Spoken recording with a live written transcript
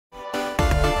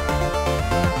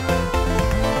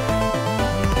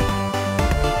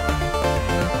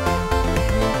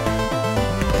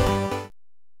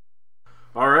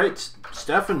right,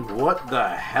 Stephan, what the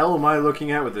hell am I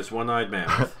looking at with this one-eyed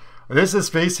mammoth? This is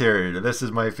Space Harrier. This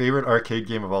is my favorite arcade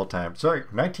game of all time. Sorry,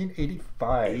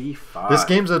 1985. 85. This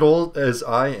game's as old as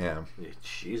I am.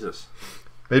 Jesus.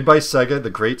 Made by Sega, the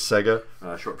great Sega.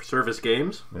 Short for Service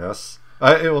Games. Yes.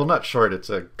 Well, not short. It's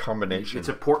a combination. It's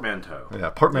a portmanteau. Yeah,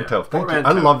 portmanteau. Yeah, Thank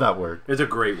portmanteau. you. I love that word. It's a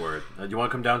great word. Do you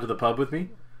want to come down to the pub with me?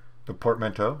 The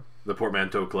portmanteau? The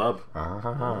Portmanteau Club.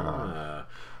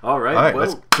 All right, well,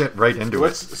 let's get right into it.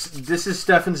 This is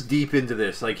Stephan's deep into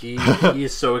this. Like he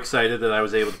is so excited that I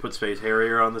was able to put Space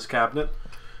Harrier on this cabinet.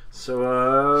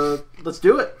 So let's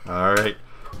do it. All right.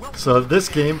 So this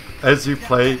game, as you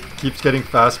play, keeps getting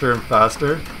faster and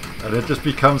faster, and it just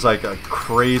becomes like a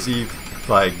crazy,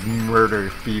 like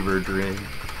murder fever dream.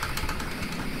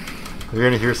 You're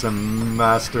gonna hear some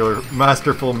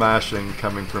masterful mashing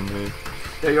coming from me.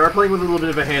 Yeah, you are playing with a little bit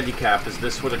of a handicap, as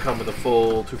this would have come with a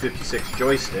full 256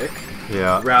 joystick,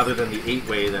 rather than the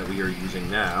 8-way that we are using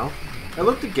now. I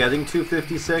looked at getting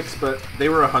 256, but they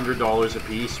were $100 a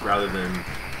piece rather than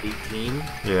 18.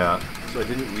 Yeah. So I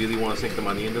didn't really want to sink the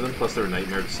money into them. Plus, they're a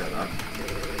nightmare to set up.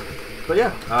 But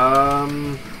yeah,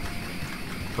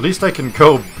 at least I can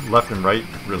go left and right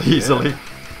really easily.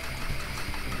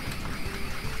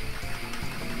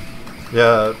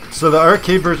 Yeah, so the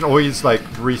arcade version always like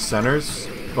recenters,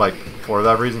 like for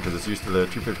that reason, because it's used to the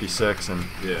 256, and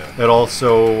it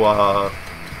also,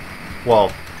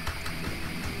 well,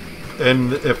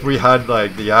 and if we had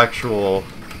like the actual,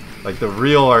 like the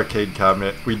real arcade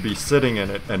cabinet, we'd be sitting in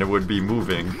it and it would be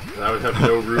moving. And I would have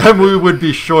no room. And we would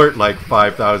be short like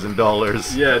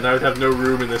 $5,000. Yeah, and I would have no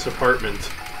room in this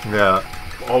apartment. Yeah.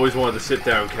 Always wanted to sit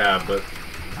down cab, but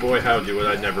boy howdy would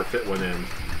I never fit one in.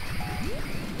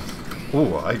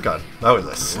 Ooh, that was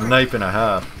a snipe and a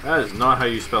half. That is not how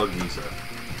you spell Giza.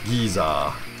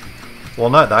 Giza. Well,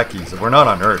 not that Giza. We're not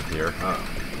on Earth here.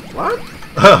 What?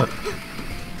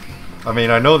 I mean,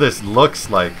 I know this looks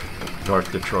like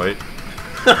North Detroit.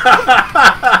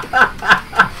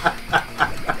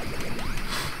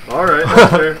 Alright,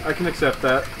 that's fair. I can accept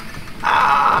that.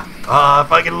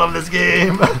 If I can love this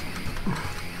game.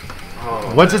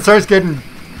 Once it starts getting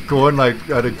going like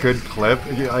at a good clip,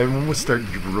 I almost start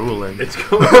drooling. It's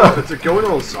going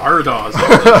all Zardoz on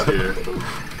this here.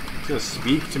 It's gonna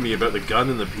speak to me about the gun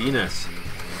and the penis.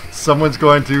 Someone's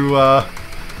going to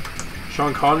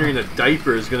Sean Connery in a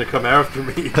diaper is gonna come after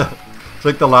me. It's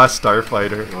like The Last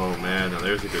Starfighter. Oh man, now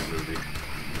there's a good movie.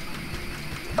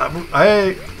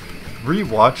 I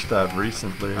rewatched that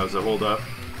recently. How's it hold up?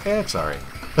 It's alright.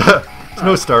 It's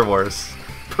no Star Wars.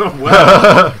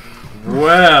 Well.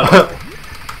 Well.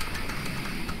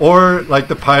 Or like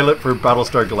the pilot for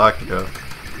Battlestar Galactica.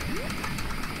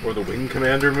 Or the Wing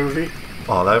Commander movie.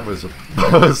 Oh, that was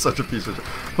such a piece of shit.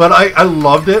 But I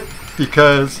loved it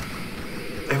because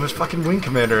it was fucking Wing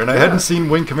Commander, and I hadn't seen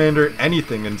Wing Commander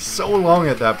anything in so long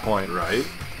at that point. Right.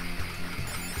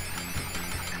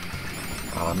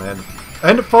 Oh man.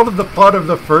 And it followed the plot of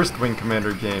the first Wing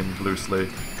Commander game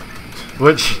loosely.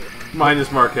 Which...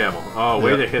 Minus Mark Hamill. Oh,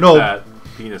 way to hit that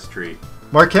penis tree.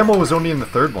 Mark Hamill was only in the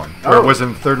third one. Or it was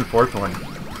in the third and fourth one.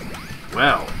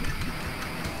 Well.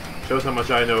 Shows how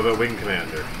much I know about Wing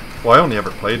Commander. Well, I only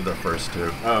ever played the first two.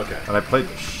 Oh, okay. And I played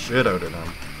the shit out of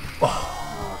them.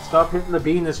 Oh, stop hitting the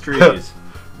penis trees.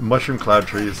 Mushroom cloud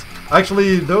trees.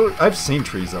 Actually, though, I've seen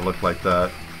trees that look like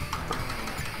that.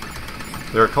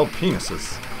 They're called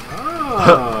penises.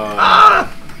 Oh.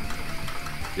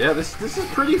 Yeah, this is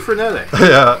pretty frenetic.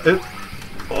 Yeah.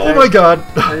 Oh my god.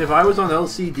 And if I was on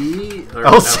LCD...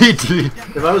 LCD?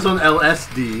 If I was on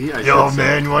LSD... Yo,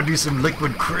 man, you want to do some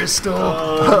liquid crystal?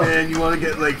 Oh, man, you want to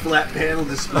get, like, flat panel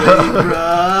display,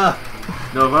 bruh?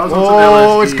 No, if I was on some LSD...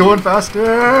 Oh, it's going faster!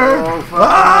 Oh, fuck!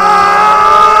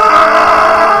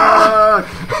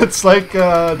 It's like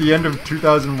the end of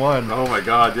 2001. Oh my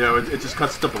god, yeah, it just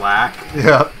cuts to black.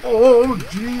 Yeah. Oh,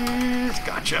 jeez.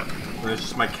 Gotcha. And it's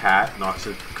just my cat knocks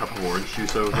a cup of orange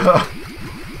juice over.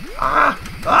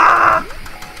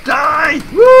 Die!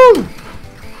 Woo!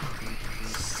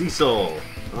 Cecil.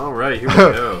 Alright, here we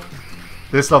go.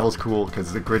 This level's cool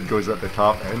because the grid goes at the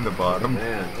top and the bottom.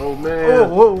 Man. Oh man.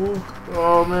 Oh,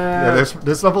 oh man. Yeah,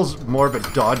 this level's more of a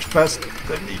dodge fest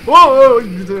than the... Whoa!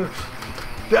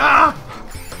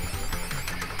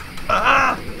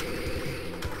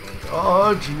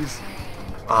 Oh, jeez.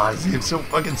 Ah, this game's so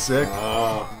fucking sick.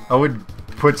 I would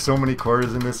put so many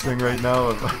quarters in this thing right now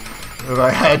if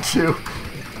I had to.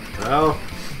 Well,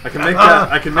 I can make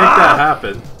that. I can make that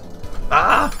happen.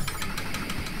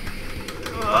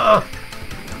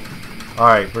 All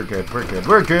right, we're good. We're good.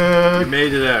 We're good. We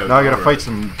made it out. Now I gotta fight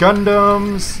some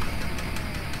Gundams.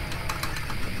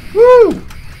 Woo!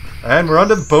 And we're on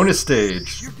to the bonus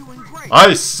stage.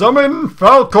 I summon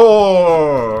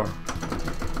Falcor!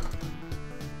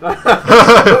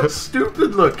 So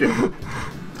stupid looking.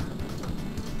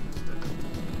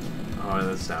 Oh, and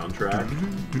the soundtrack.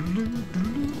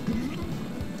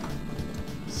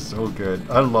 So good.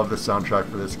 I love the soundtrack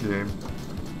for this game.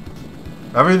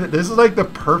 I mean, this is like the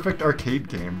perfect arcade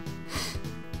game.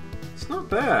 It's not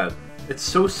bad. It's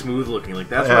so smooth looking. Like,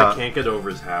 that's what I can't get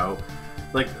over is how...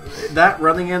 Like, that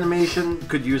running animation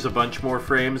could use a bunch more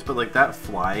frames, but like that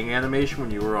flying animation when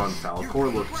you were on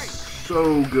Falcor looked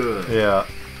so good. Yeah.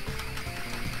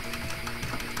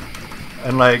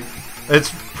 And like,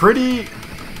 it's pretty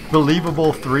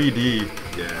believable 3D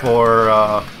for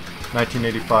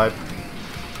 1985.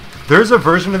 There's a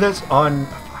version of this on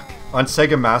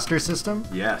Sega Master System.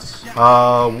 Yes.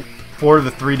 For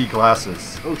the 3D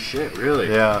glasses. Oh shit, really?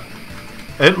 Yeah.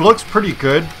 It looks pretty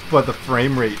good, but the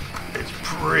frame rate is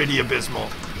pretty abysmal.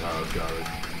 Oh god.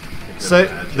 So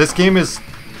this game is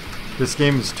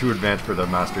too advanced for the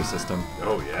Master System.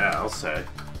 Oh yeah, I'll say.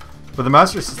 But the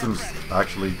Master System's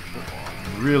actually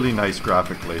really nice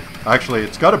graphically. Actually,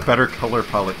 it's got a better color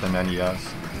palette than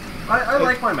NES. I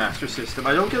like my Master System.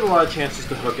 I don't get a lot of chances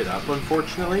to hook it up,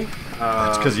 unfortunately.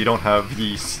 That's because you don't have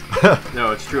these.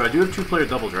 No, it's true. I do have 2-player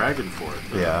Double Dragon for it.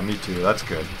 Yeah, me too. That's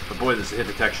good. But boy, this hit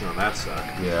detection on that suck.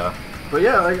 Yeah. But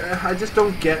yeah, like, I just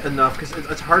don't get enough, because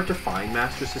it's hard to find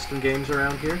Master System games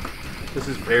around here. This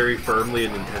is very firmly a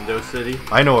Nintendo city.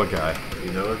 I know a guy.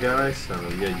 You know a guy? So,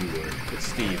 yeah, you would. It's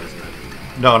Steve, isn't it?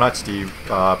 No, not Steve.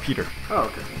 Peter. Oh,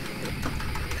 okay.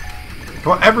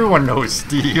 Well, everyone knows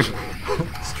Steve.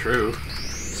 It's true.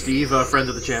 Steve, friend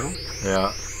of the channel.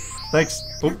 Yeah. Thanks.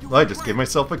 Oh, I just gave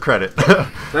myself a credit.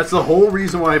 That's the whole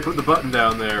reason why I put the button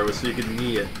down there, was so you could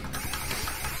knee it.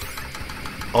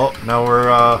 Oh, now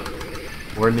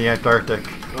we're in the Antarctic.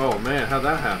 Oh man, how'd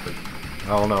that happen?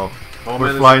 I don't know. Oh,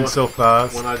 we're flying so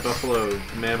fast. One-eyed buffalo,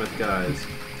 mammoth guys,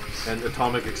 and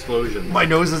atomic explosion. My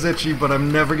nose is itchy, but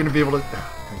I'm never gonna be able to.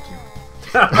 Thank you.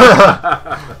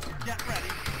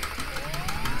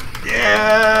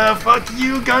 Yeah, fuck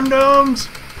you, Gundams.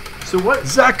 So what?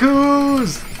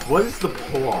 Zaku's. What is the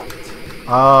plot?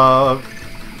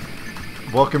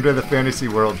 Welcome to the fantasy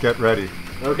world. Get ready.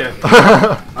 Okay.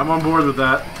 I'm on board with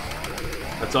that.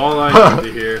 That's all I need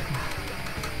to hear.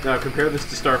 Now compare this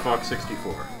to Star Fox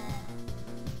 64.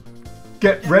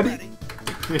 Get ready.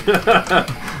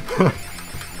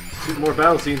 More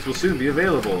battle scenes will soon be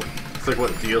available. It's like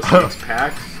what, DLC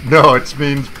packs? No, it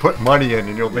means put money in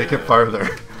and you'll make it farther.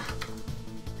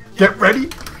 Get ready.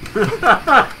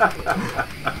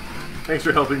 Thanks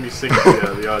for helping me sync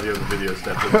the audio and the video,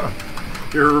 Stephan.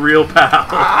 You're a real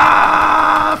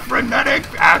pal. Frenetic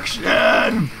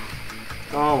action!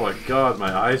 Oh my god,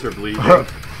 my eyes are bleeding.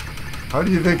 How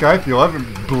do you think I feel? I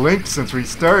haven't blinked since we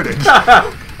started.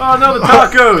 Oh no, the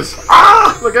tacos!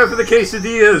 Look out for the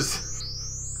quesadillas!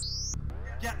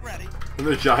 Get ready. And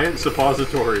the giant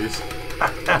suppositories.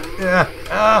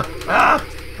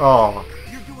 Oh.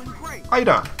 You're doing great.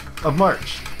 Ida of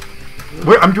March.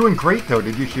 I'm doing great though.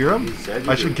 Did you hear him?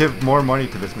 I should give more money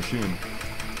to this machine.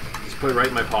 Just put it right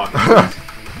in my pocket.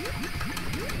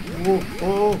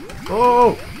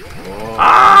 Oh.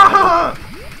 Ah!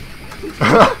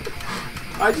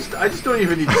 I just don't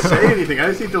even need to say anything. I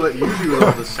just need to let you do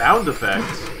all the sound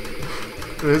effects.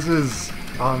 This is,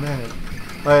 oh man,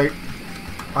 like,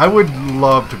 I would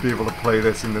love to be able to play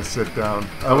this in the sit down.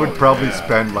 I would probably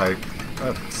spend like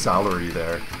a salary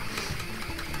there.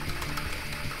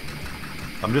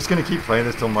 I'm just gonna keep playing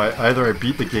this till either I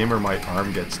beat the game or my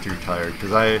arm gets too tired,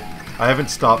 because I haven't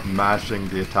stopped mashing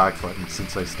the attack button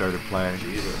since I started playing.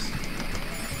 Jesus.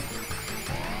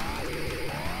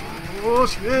 Oh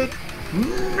shit!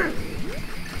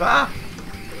 Ah!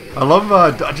 I love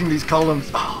dodging these columns.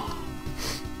 Oh.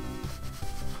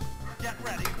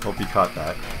 Hope you caught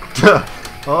that.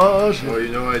 Oh shit! Oh, you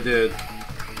know I did.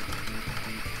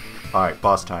 All right,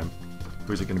 boss time.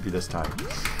 Who's it gonna be this time?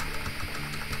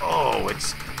 Oh,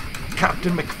 it's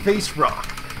Captain McFace Rock.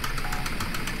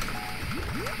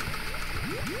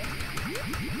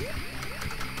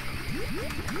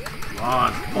 Come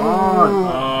on, come on.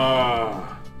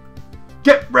 Oh.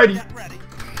 Get ready.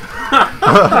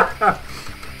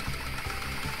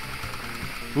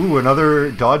 Ooh,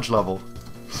 another dodge level.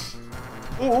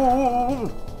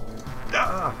 Ooh.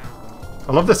 Ah.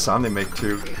 I love the sound they make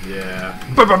too. Yeah.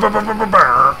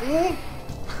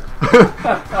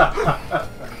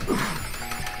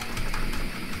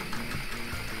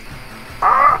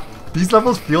 Ah, these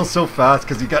levels feel so fast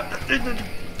because you got the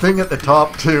thing at the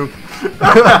top too.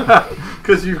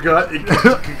 Because you've got.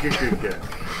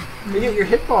 And yet your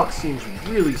hitbox seems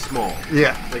really small.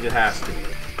 Yeah. Like it has to.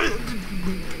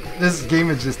 This game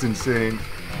is just insane.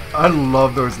 I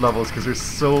love those levels because they're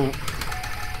so...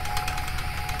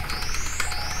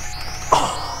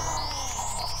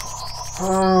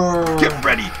 Get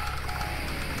ready!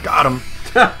 Got him!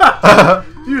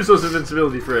 Use those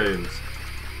invincibility frames.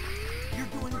 You're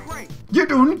doing great! You're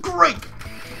doing great!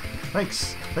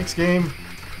 Thanks. Thanks, game.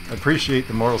 I appreciate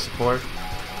the moral support.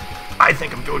 I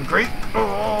think I'm doing great.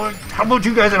 Oh, how about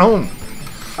you guys at home?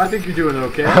 I think you're doing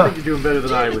okay. I think you're doing better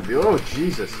than I would be. Oh,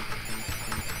 Jesus.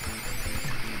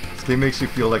 This game makes you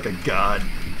feel like a god.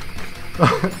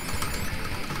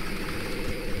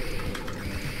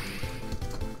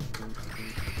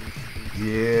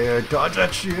 Yeah, dodge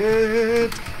that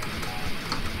shit.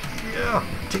 Yeah,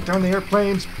 take down the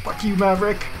airplanes. Fuck you,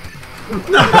 Maverick.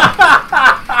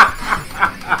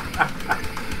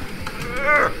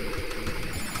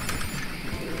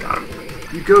 Got him.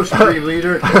 You go, Stream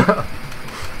Leader.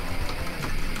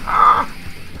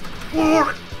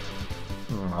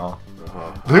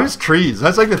 Those trees.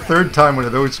 That's like the third time one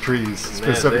of those trees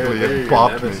specifically have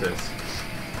bopped me.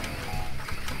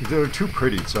 They're too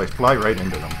pretty, so I fly right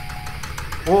into them.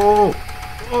 Oh!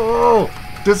 Oh!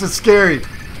 This is scary!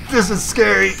 This is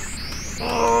scary!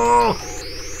 Oh!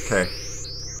 Okay.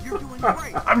 You're doing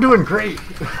great. I'm doing great!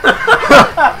 He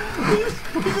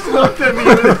just looked at me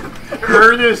with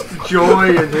earnest joy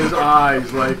in his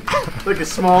eyes, like a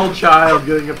small child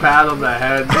getting a pat on the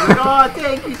head. He's like, oh,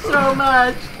 thank you so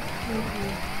much!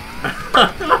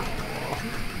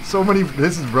 So many.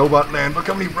 This is robot land. Look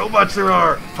how many robots there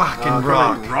are. Fucking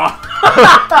rock.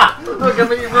 Look how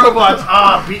many robots.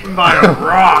 Beaten by a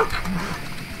rock.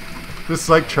 Just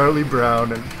like Charlie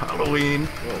Brown and Halloween.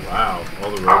 Oh wow!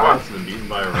 All the robots and beaten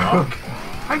by a rock.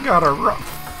 I got a rock.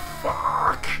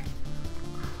 Fuck.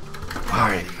 All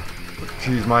right.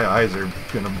 Jeez, my eyes are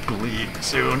gonna bleed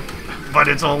soon, but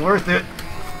it's all worth it.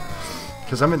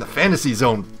 Cause I'm in the fantasy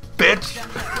zone, bitch.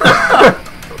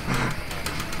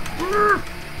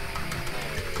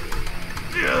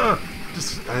 Yeah,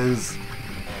 just as,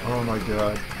 oh my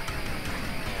god,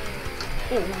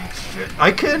 holy shit!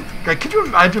 Could you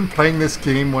imagine playing this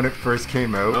game when it first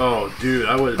came out? Oh, dude,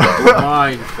 I was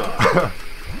mind fucked.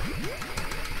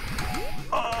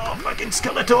 Oh, fucking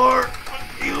Skeletor! Fuck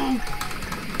you!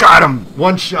 Got him!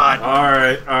 One shot!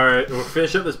 Alright, we'll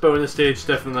finish up this bonus stage,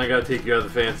 Stephan, and I gotta take you out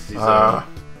of the fantasy zone.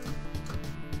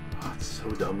 Oh, it's so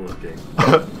dumb looking.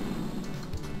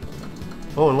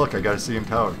 Oh, look, I got a CM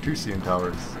Tower. 2 CM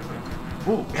Towers.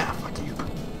 Oh, yeah, fuck you.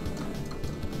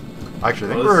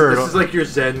 Actually, I think this is like your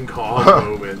Zen calm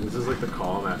moment. This is like the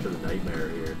calm after the nightmare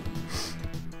here.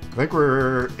 I think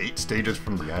we're 8 stages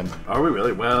from the end. Are we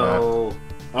really? Well,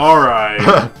 alright.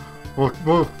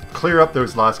 We'll clear up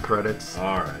those last credits.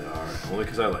 Alright. Only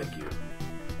because I like you.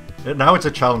 And now it's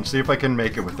a challenge. See if I can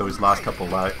make it with those last couple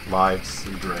lives.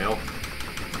 Drail.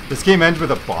 This game ends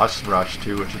with a boss rush,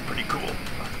 too, which is pretty cool.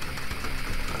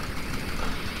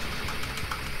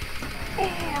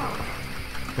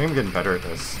 I think I'm getting better at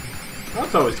this.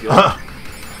 That's always good.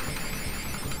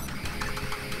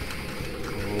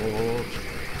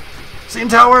 CN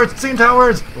Towers! CN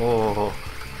Towers! Oh.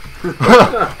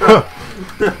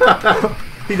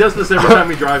 He does this every time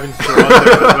we drive into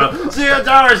Toronto. CN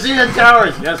Towers! CN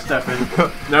Towers! Yes, Stephan.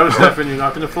 No, Stephan, you're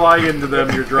not going to fly into them.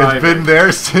 You're driving. It's been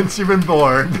there since you've been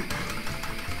born.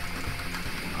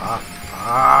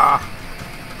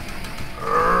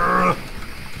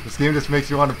 This game just makes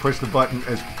you want to push the button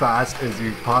as fast as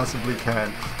you possibly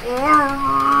can.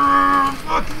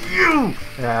 Fuck you!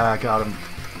 Yeah, I got him.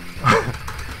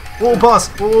 Oh, boss!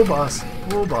 Oh, boss!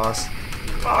 Oh, boss!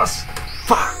 Boss!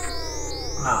 Fuck!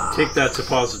 Take that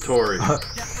suppository.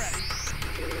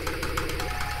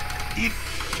 Eat.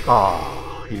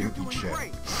 Oh, he didn't eat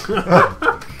shit.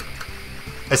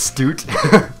 Astute.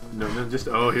 No, just,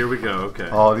 oh, here we go, okay.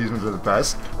 Oh, these ones are the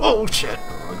best. Oh, shit!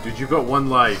 Oh, dude, you got 1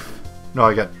 life. No,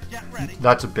 I got...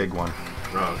 That's a big one.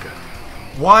 Oh, okay.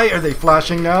 Why are they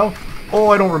flashing now? Oh,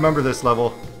 I don't remember this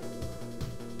level.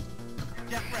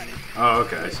 Oh,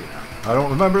 okay, I see now. I don't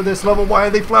remember this level. Why are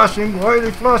they flashing? Why are they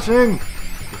flashing?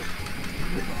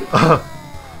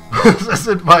 This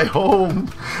isn't my home.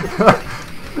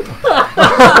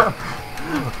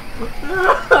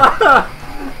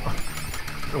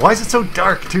 Why is it so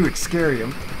dark, too? It's scary.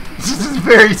 This is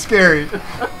very scary.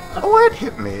 Oh, it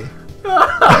hit me.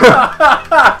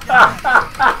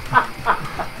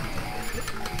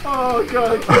 Oh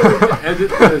god, I can't wait to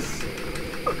edit this.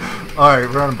 Alright,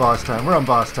 we're on boss time.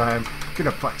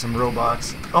 Gonna fight some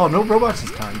robots. Oh, no robots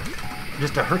this time.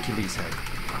 Just a Hercules head.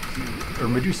 Or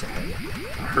Medusa head.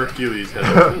 A Hercules head,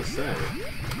 I was gonna say.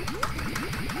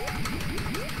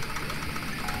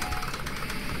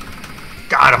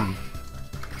 Got him!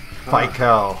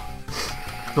 Fikel.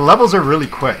 The levels are really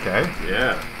quick, eh?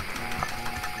 Yeah.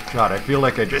 God, I feel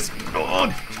like I just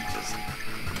Jesus,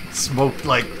 smoked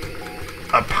like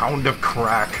a pound of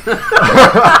crack.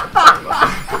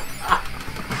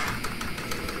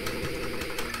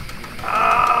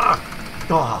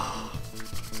 Oh.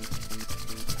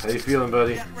 How you feeling,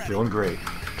 buddy? Feeling great.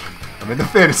 I'm in the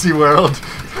fantasy world.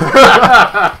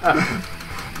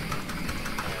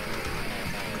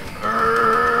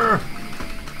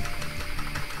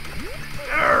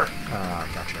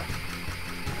 Gotcha.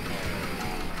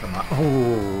 Come on.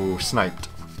 Oh, sniped.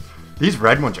 These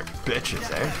red ones are bitches,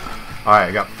 eh? Alright,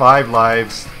 I got 5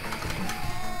 lives.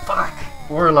 Fuck.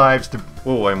 4 lives to...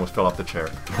 Oh, I almost fell off the chair.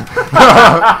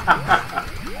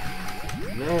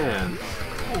 Man.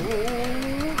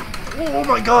 Oh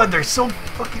my god, they're so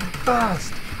fucking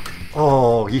fast.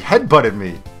 Oh, he headbutted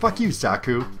me. Fuck you,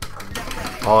 Saku.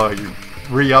 Oh, you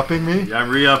re-upping me? Yeah, I'm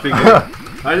re-upping it.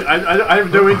 I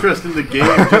have no interest in the game,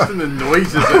 just in the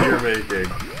noises that you're making.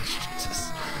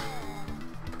 Jesus.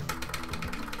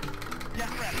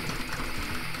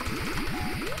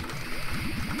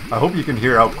 I hope you can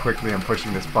hear how quickly I'm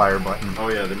pushing this fire button. Oh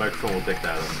yeah, the microphone will pick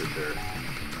that up for sure.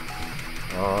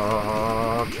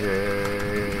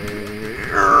 Okay.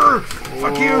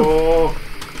 Fuck you!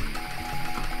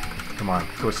 Come on,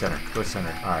 go center, go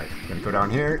center. Alright, gonna go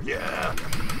down here. Yeah!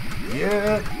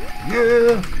 Yeah!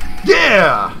 Yeah!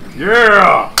 Yeah!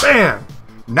 Yeah! Bam!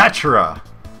 Natura!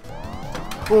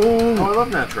 Oh, I love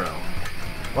Natura.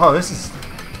 Wow, this is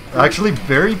actually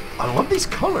very... I love these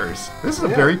colors. This is a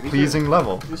very pleasing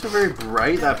level. These are very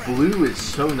bright. That blue is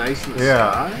so nice in the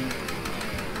sky.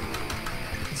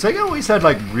 Sega always had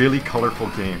like really colorful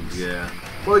games. Yeah.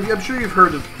 Well, I'm sure you've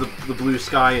heard of the Blue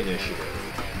Sky Initiative,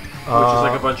 which is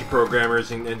like a bunch of programmers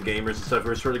and gamers and stuff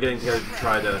who are sort of getting together to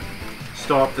try to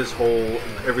stop this whole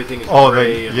everything is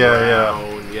gray and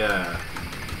brown. Yeah.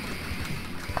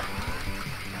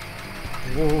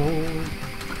 Oh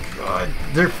god,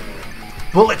 their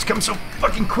bullets come so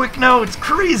fucking quick now. It's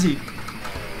crazy.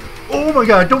 Oh my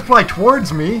god, don't fly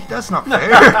towards me. That's not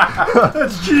fair.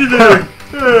 That's cheating.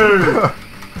 Hey.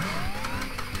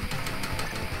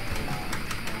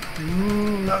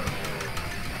 No.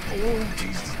 Oh,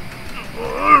 Jesus.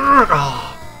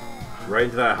 Right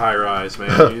into that high rise, man.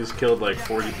 You just killed like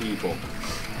 40 people.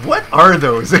 What are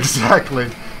those exactly?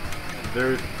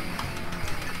 They're...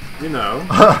 You know.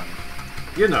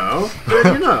 You know.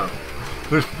 They're, you know.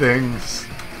 They're things.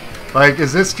 Like,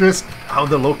 is this just how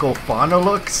the local fauna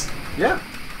looks? Yeah.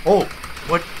 Oh,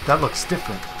 what? That looks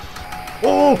different.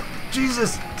 Oh,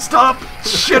 Jesus! Stop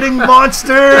shitting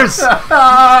monsters!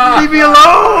 Leave me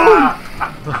alone!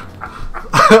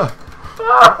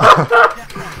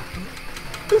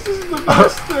 This is the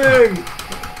best thing!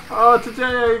 Oh, today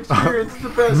I experienced the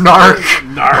best Narc!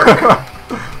 thing. Narc!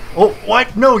 Oh,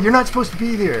 what? No, you're not supposed to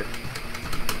be there.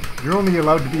 You're only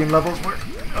allowed to be in levels where...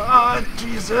 Ah,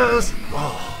 Jesus!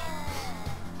 Oh.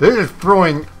 They're just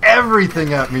throwing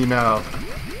everything at me now.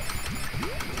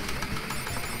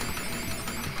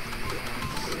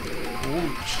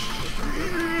 Oh,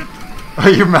 shit. Are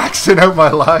you maxing out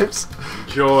my lives?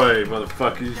 Joy,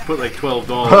 motherfucker. You just put like $12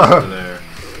 over there.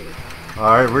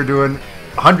 Alright, we're doing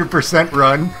 100%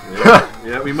 run.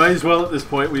 Yeah, we might as well at this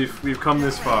point. We've come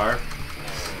this far.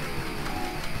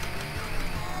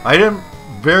 I am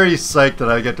very psyched that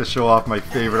I get to show off my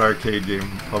favorite arcade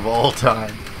game of all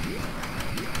time.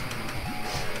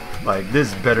 Like,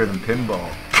 this is better than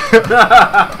pinball.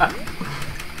 I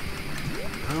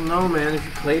don't know, man. Have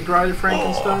you played Bride of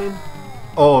Frankenstein?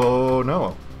 Oh,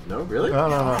 no. No, really?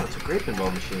 No. It's a great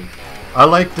pinball machine. I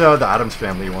liked the Addams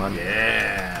Family one.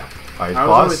 Yeah. Alright, I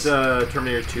boss. was with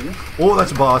Terminator 2. Oh,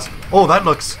 that's a boss. Oh, that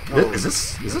looks... Oh. Is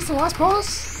this the last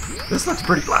boss? This looks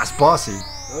pretty last bossy.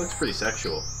 That looks pretty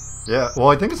sexual. Yeah, well,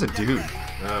 I think it's a dude.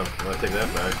 Oh, well, I take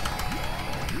that back.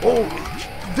 Oh,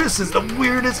 this is the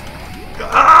weirdest...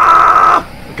 Ah!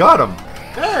 I got him.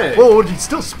 Hey! Oh, he's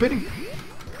still spitting.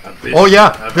 Oh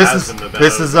yeah, this is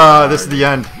the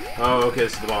end. Oh, okay,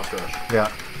 this is the boss rush.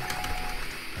 Yeah.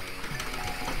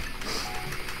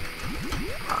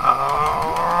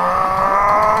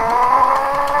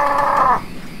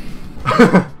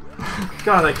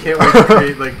 God, I can't wait to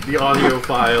create like the audio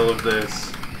file of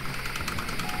this.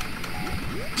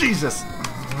 Jesus.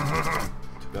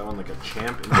 Took that one like a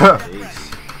champ in the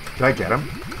face. Did I get him?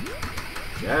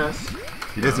 Yes.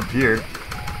 He disappeared.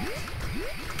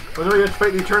 Oh no, you have to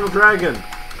fight the Eternal Dragon.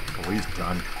 Oh, he's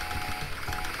done.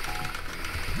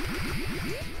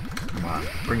 Come on,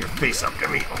 bring your face up to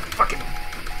me. Oh, fucking.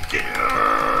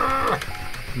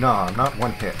 No, not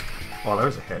one hit. Oh,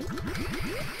 there's a hit.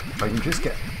 If I can just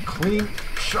get a clean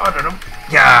shot at him.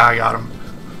 Yeah, I got him.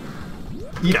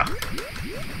 Ida.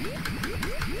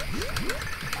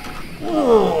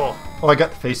 Oh, I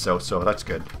got the face though, so that's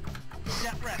good.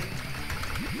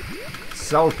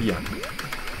 Salpian.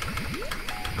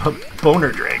 A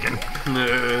boner dragon.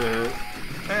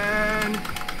 And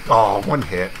oh, one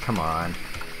hit. Come on.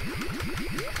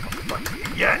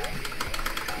 Yeah.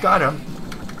 Got him.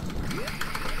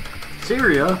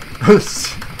 Syria.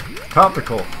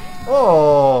 Topical.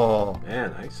 Oh.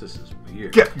 Man, Isis is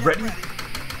weird. Get ready.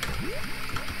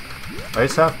 I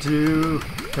just have to.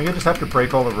 I think I just have to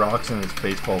break all the rocks and his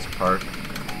face falls apart.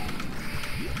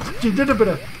 You did a bit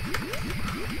of.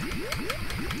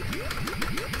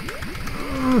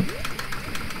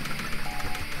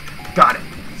 Got it.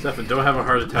 Stephan, don't have a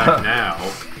heart attack now.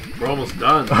 We're almost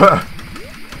done.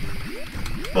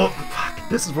 Oh, fuck.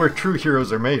 This is where true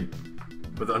heroes are made.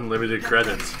 With unlimited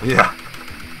credits. Yeah.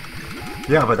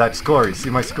 Yeah, but that score. You see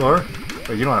my score?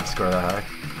 Oh, you don't have to score that high.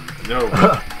 No,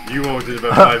 but you won't in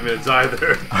about 5 minutes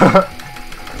either.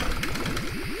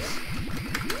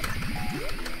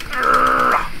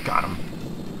 Got him.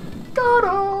 Got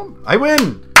him. I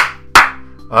win.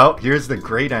 Oh, here's the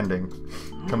great ending.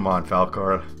 Come on,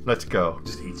 Falcor. Let's go.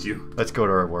 Just eats you. Let's go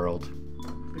to our world.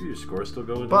 Maybe your score's still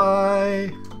going.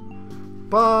 Bye.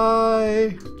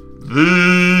 Bye.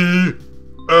 The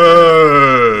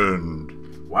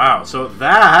end. Wow. So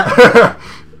that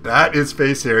that is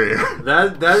Space Harrier.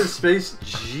 that is Space.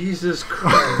 Jesus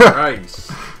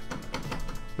Christ.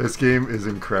 This game is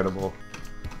incredible.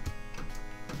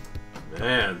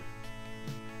 Man.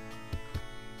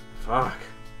 Fuck.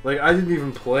 Like, I didn't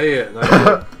even play it, and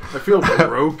I feel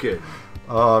broken.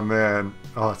 Oh, man.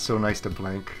 Oh, it's so nice to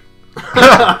blink.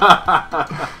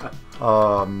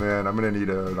 Oh, man. I'm going to need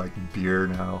a, like, beer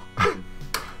now.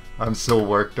 I'm so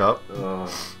worked up.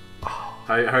 How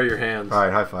are your hands? All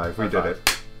right, high five. We did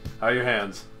it. How are your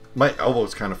hands? My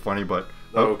elbow's kind of funny, but...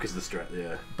 Oh, because the strap,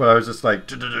 yeah. But I was just like...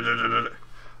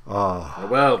 Oh.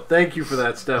 Well, thank you for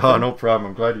that, Stephan. Oh, no problem.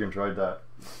 I'm glad you enjoyed that.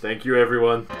 Thank you,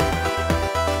 everyone.